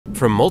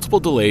from multiple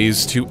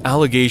delays to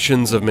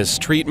allegations of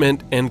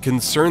mistreatment and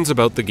concerns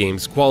about the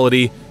game's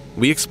quality,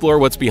 we explore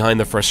what's behind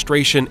the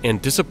frustration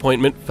and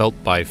disappointment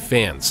felt by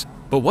fans.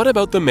 But what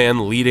about the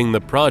man leading the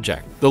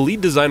project? The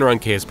lead designer on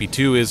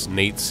KSP2 is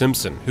Nate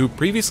Simpson, who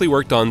previously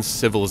worked on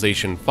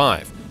Civilization V.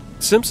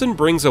 Simpson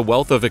brings a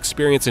wealth of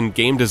experience in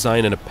game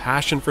design and a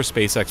passion for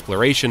space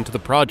exploration to the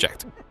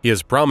project. He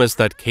has promised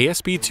that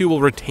KSP2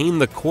 will retain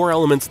the core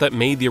elements that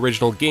made the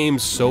original game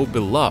so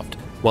beloved,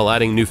 while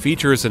adding new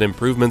features and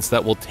improvements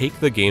that will take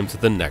the game to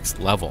the next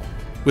level.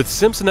 With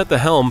Simpson at the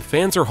helm,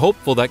 fans are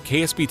hopeful that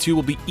KSP2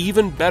 will be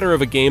even better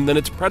of a game than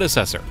its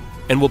predecessor,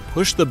 and will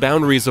push the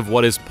boundaries of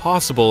what is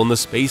possible in the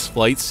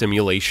spaceflight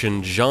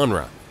simulation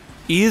genre.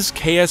 Is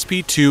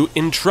KSP2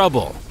 in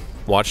trouble?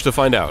 Watch to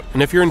find out,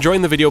 and if you're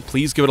enjoying the video,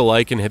 please give it a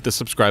like and hit the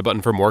subscribe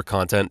button for more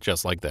content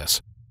just like this.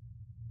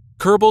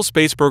 Kerbal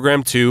Space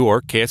Program 2,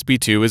 or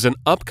KSP2, is an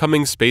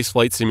upcoming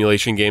spaceflight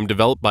simulation game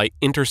developed by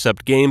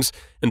Intercept Games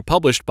and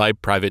published by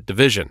Private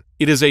Division.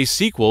 It is a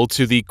sequel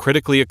to the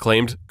critically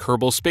acclaimed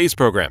Kerbal Space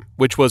Program,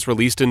 which was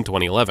released in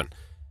 2011.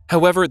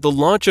 However, the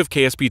launch of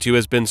KSP2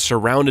 has been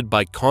surrounded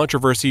by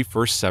controversy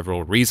for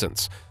several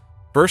reasons.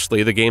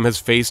 Firstly, the game has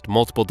faced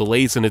multiple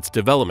delays in its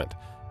development.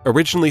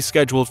 Originally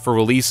scheduled for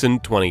release in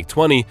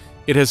 2020,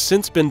 it has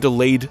since been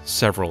delayed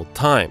several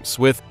times,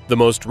 with the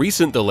most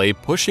recent delay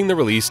pushing the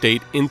release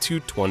date into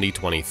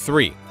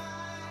 2023.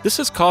 This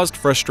has caused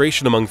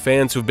frustration among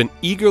fans who've been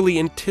eagerly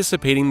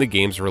anticipating the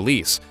game's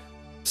release.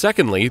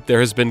 Secondly, there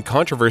has been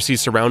controversy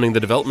surrounding the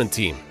development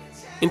team.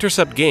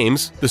 Intercept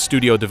Games, the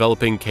studio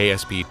developing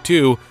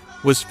KSP2,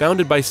 was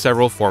founded by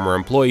several former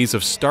employees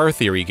of Star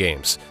Theory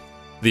Games,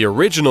 the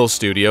original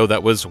studio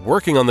that was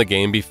working on the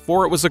game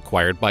before it was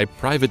acquired by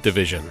Private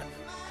Division.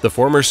 The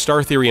former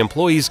Star Theory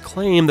employees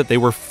claim that they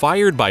were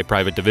fired by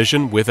Private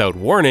Division without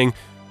warning,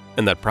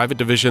 and that Private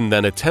Division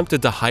then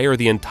attempted to hire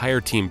the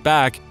entire team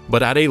back,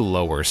 but at a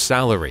lower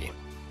salary.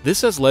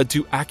 This has led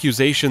to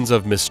accusations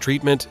of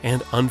mistreatment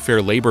and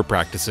unfair labor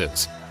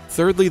practices.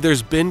 Thirdly,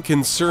 there's been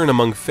concern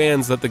among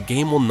fans that the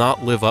game will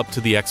not live up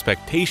to the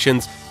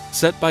expectations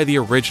set by the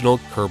original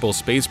Kerbal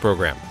Space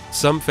Program.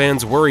 Some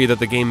fans worry that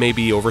the game may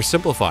be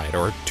oversimplified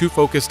or too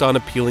focused on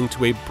appealing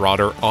to a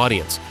broader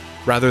audience,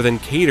 rather than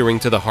catering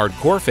to the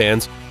hardcore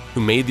fans who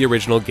made the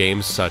original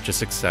game such a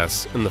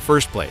success in the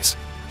first place.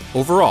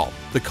 Overall,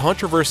 the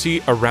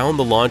controversy around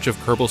the launch of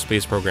Kerbal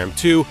Space Program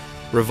 2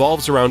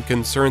 revolves around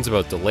concerns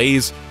about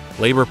delays,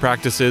 labor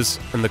practices,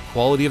 and the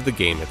quality of the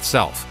game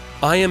itself.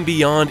 I am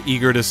beyond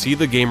eager to see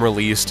the game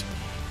released,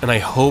 and I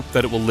hope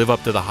that it will live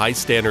up to the high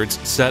standards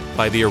set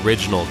by the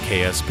original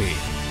KSP.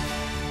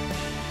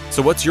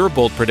 So what's your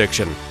bold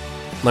prediction?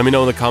 Let me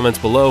know in the comments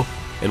below,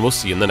 and we'll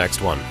see you in the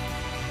next one.